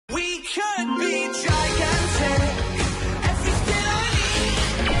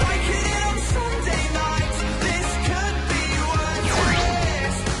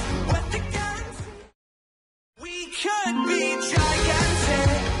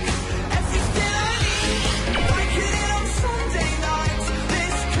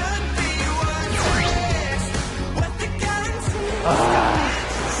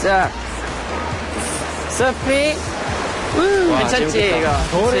자, 서핑. 괜찮지, 이거.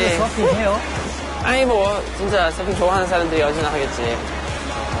 겨울에 서핑해요? 아니, 뭐, 진짜 서핑 좋아하는 사람들이 언제나 하겠지.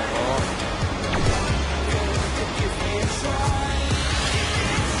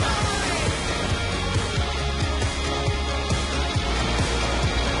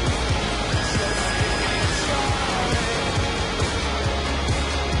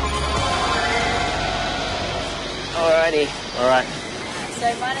 Alrighty. Alright. So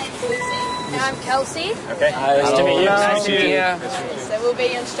my name's Lucy and I'm Kelsey. Okay. Nice to meet you. Nice to meet you. So we'll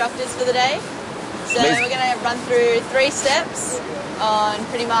be your instructors for the day. So we're going to run through 3 steps on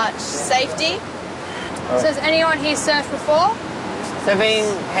pretty much safety. So has anyone here surfed before? 서핑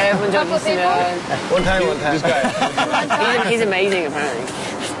해본 적 있으면. One time. This guy. He's amazing, apparently.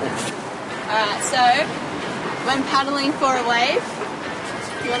 Alright, so when paddling for a wave,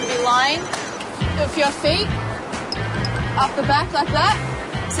 you want to be lying with your feet up the back like that.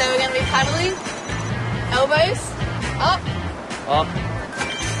 So we're going to be paddling, elbows up, Up.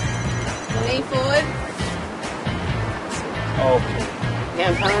 lean forward. Okay.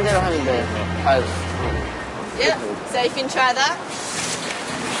 그냥 편한 대로 하면 돼. Yep, so you can try that.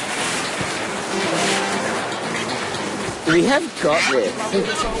 We have got this.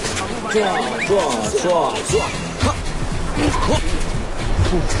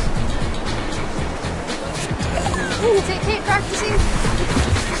 Keep practicing.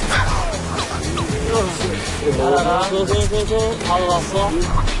 바로 났어.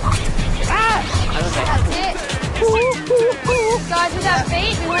 That's it. Guys, with our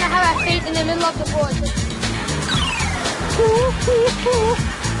feet, we want to have our feet in the middle of the board.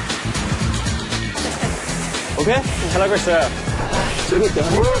 오케이? 잘하고 있어요. 재밌다.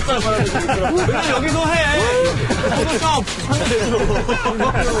 왜 여기서 해? 포토샵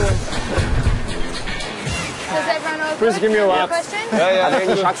Does everyone know? Please give me a laugh. Question? Are there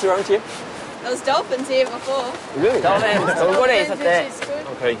any sharks around here? There was dolphins here before. Really? 처음에 돌고래 Dolphins, 있었대. which is good.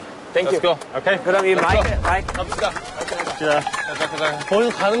 Okay. Thank you. Let's go. Okay. 그럼 이 마이크. 갑시다. 가자. 거기서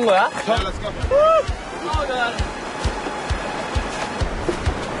가는 거야? Let's go.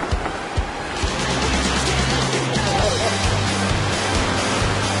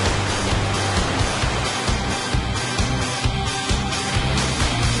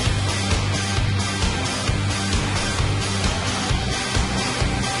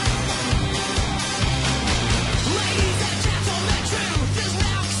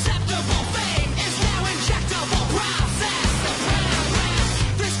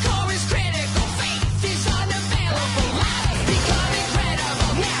 This core is critical. Faith is unavailable.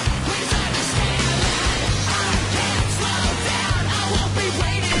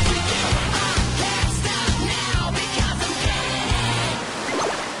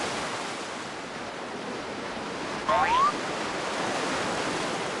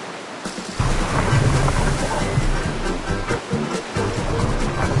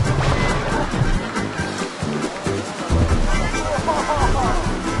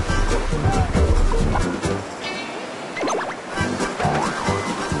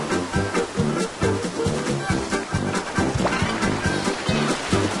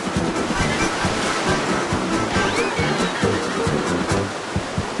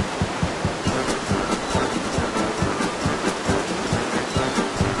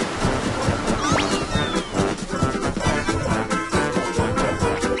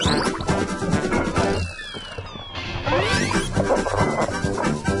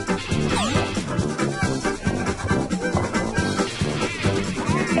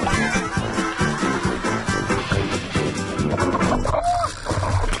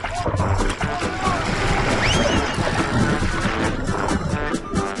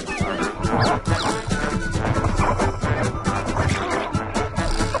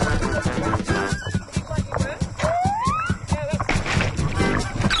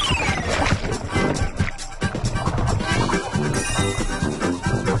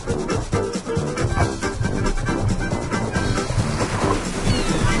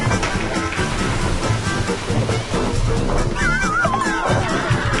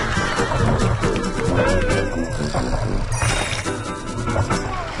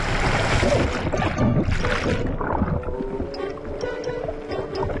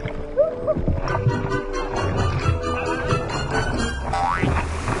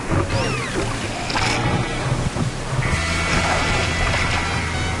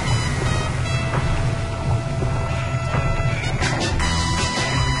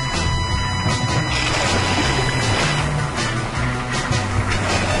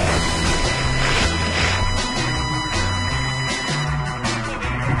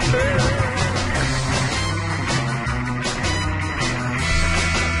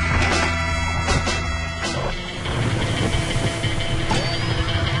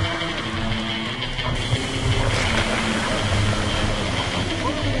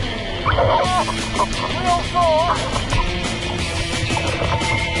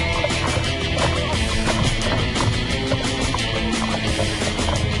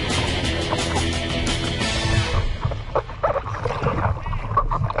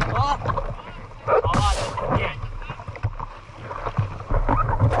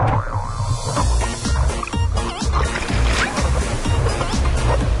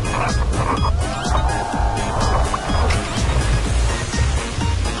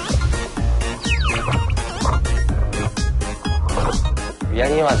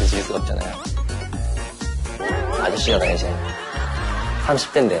 수가 없잖아요. 아저씨가 다니지.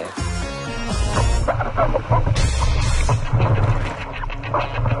 30대인데.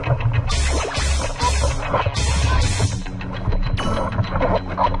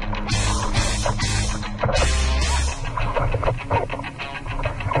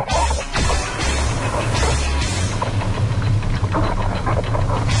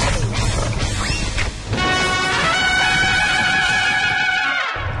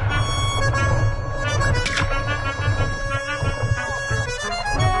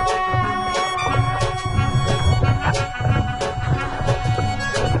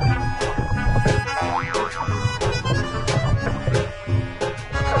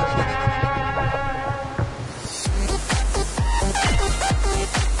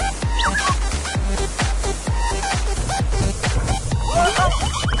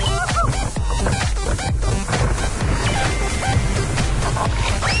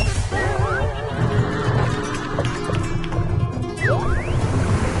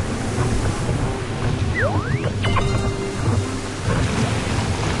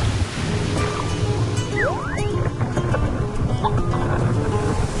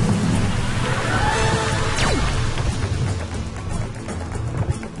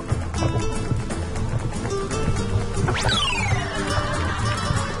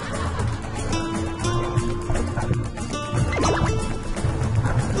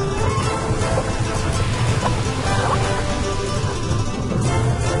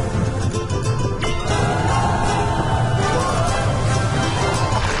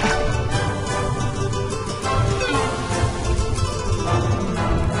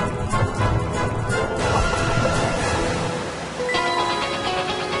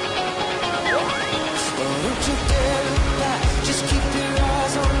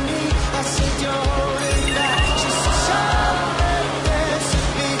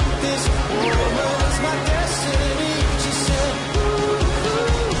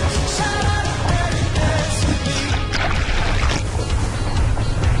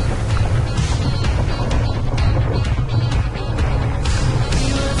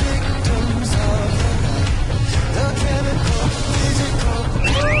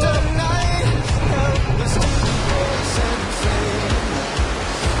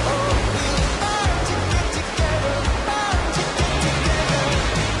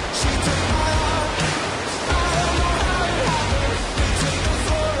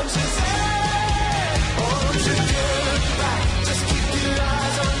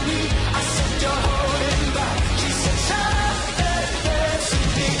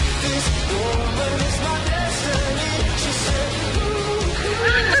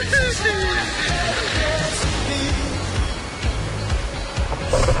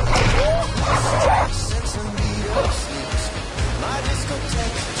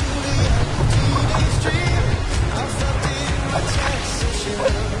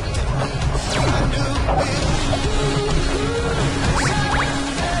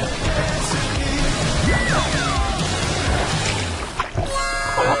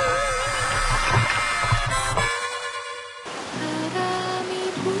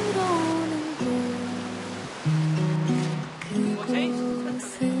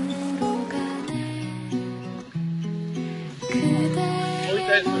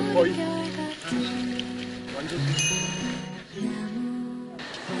 거의.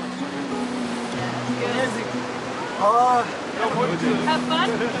 아,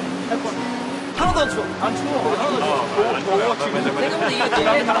 하나도 안 추워. 안 추워. 하나도 안 추워. 너무 지금. 생각보다 이게 되게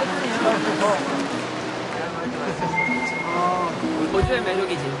호주의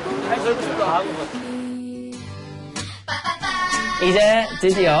매력이지. 살고 싶다. 이제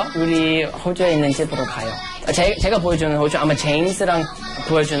드디어 우리 호주에 있는 집으로 가요. 제가 보여주는 호주, 아마 제임스랑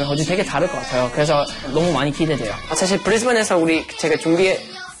보여주는 호주 되게 다를 것 같아요. 그래서 너무 많이 기대돼요. 사실 브리스번에서 제가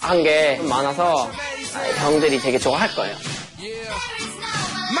준비한 게 많아서 형들이 되게 좋아할 거예요.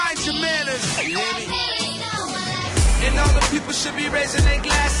 And all the people should be raising their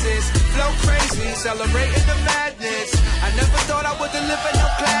glasses. Flow crazy, celebrating the madness. I never thought I would deliver no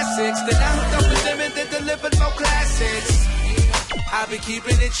classics. Then I hooked up with them and then delivered more classics. I've been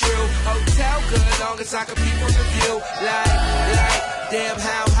keeping it true. Hotel good, long as I can peep on the view. Like, damn,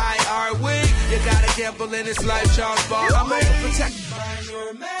 how high are we? You gotta gamble in this life, Charles Ball. I'm overprotected.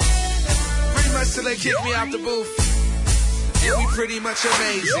 Pretty much till they kick me out the booth. And we pretty much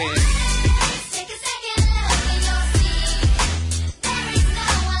amazing.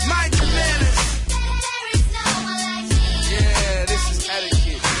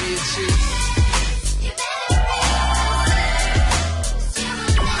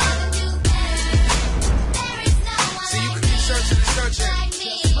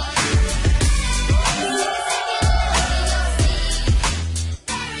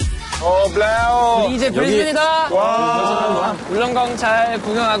 블레어. 이제 브리즈번이다. 울렁강 잘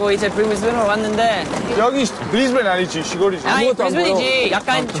구경하고 이제 브리즈번으로 왔는데. 여기 브리즈번 아니지, 시골이지. 아니, 브리즈번이지.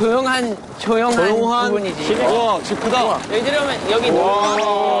 약간 조용한 부분이지. 집 크다. 여기 들어오면 여기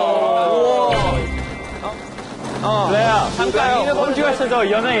블레어. 잠깐, 호주에서 저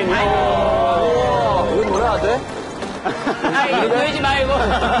연예인이야. 이거 뭐라 돼? 아이, 이거 보이지 말고.